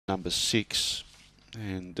number 6,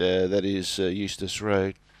 and that is Eustace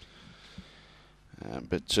Road.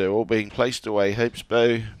 But all being placed away. Hope's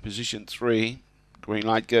Bow, position 3. Green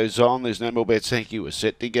light goes on. There's no more bets. Thank you. We're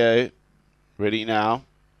set to go. Ready now.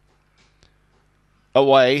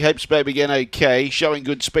 Away, Hope's Bow began okay, showing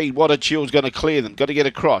good speed. What a Chill's going to clear them. Got to get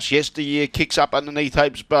across. Yesteryear kicks up underneath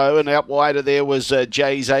Hope's Bow, and out wider there was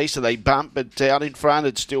Jay's Ace, so they bump, but out in front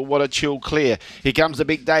it's still What a Chill clear. Here comes the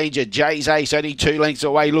big danger. Jay's Ace only 2 lengths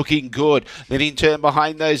away, looking good. Then in turn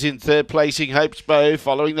behind those in third placing Hope's Bow.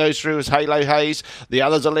 Following those through is Halo Hayes. The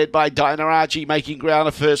others are led by Dinah Archie, making ground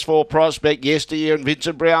a first 4 prospect. Yesteryear and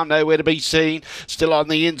Vincent Brown nowhere to be seen. Still on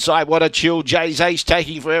the inside, What a Chill. Jay's Ace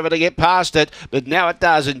taking forever to get past it, but now it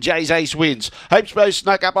does, and Jay's Ace wins. Hope's Bow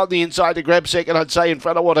snuck up on the inside to grab second, I'd say, in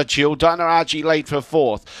front of What a Chill. Dinah Archie late for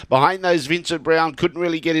 4th. Behind those, Vincent Brown couldn't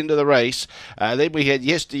really get into the race. Then we had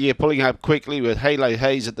Yesteryear pulling up quickly with Halo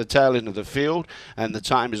Hayes at the tail end of the field, and the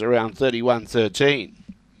time is around 31:13.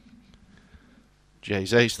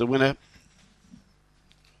 Jay's Ace the winner.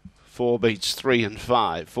 4 beats 3 and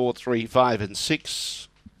 5. 4, 3, 5 and 6.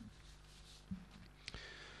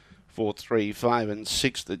 4, 3, 5 and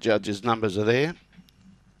 6. The judges' numbers are there.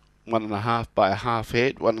 1.5 by a half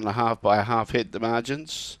head. 1.5 by a half head, the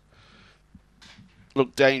margins.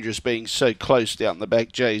 Looked dangerous being so close down the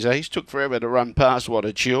back. Jay's Ace took forever to run past What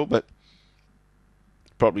a Chill, but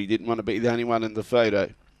probably didn't want to be the only one in the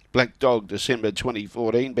photo. Black Dog, December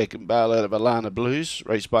 2014. Beckham Bale out of Alana Blues.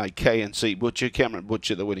 Raced by K&C Butcher. Cameron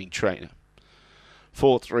Butcher, the winning trainer.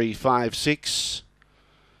 4, 3, 5, 6.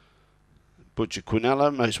 Butcher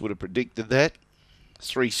Quinella, most would have predicted that.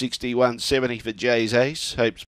 360, 170 for Jay's Ace. Hope's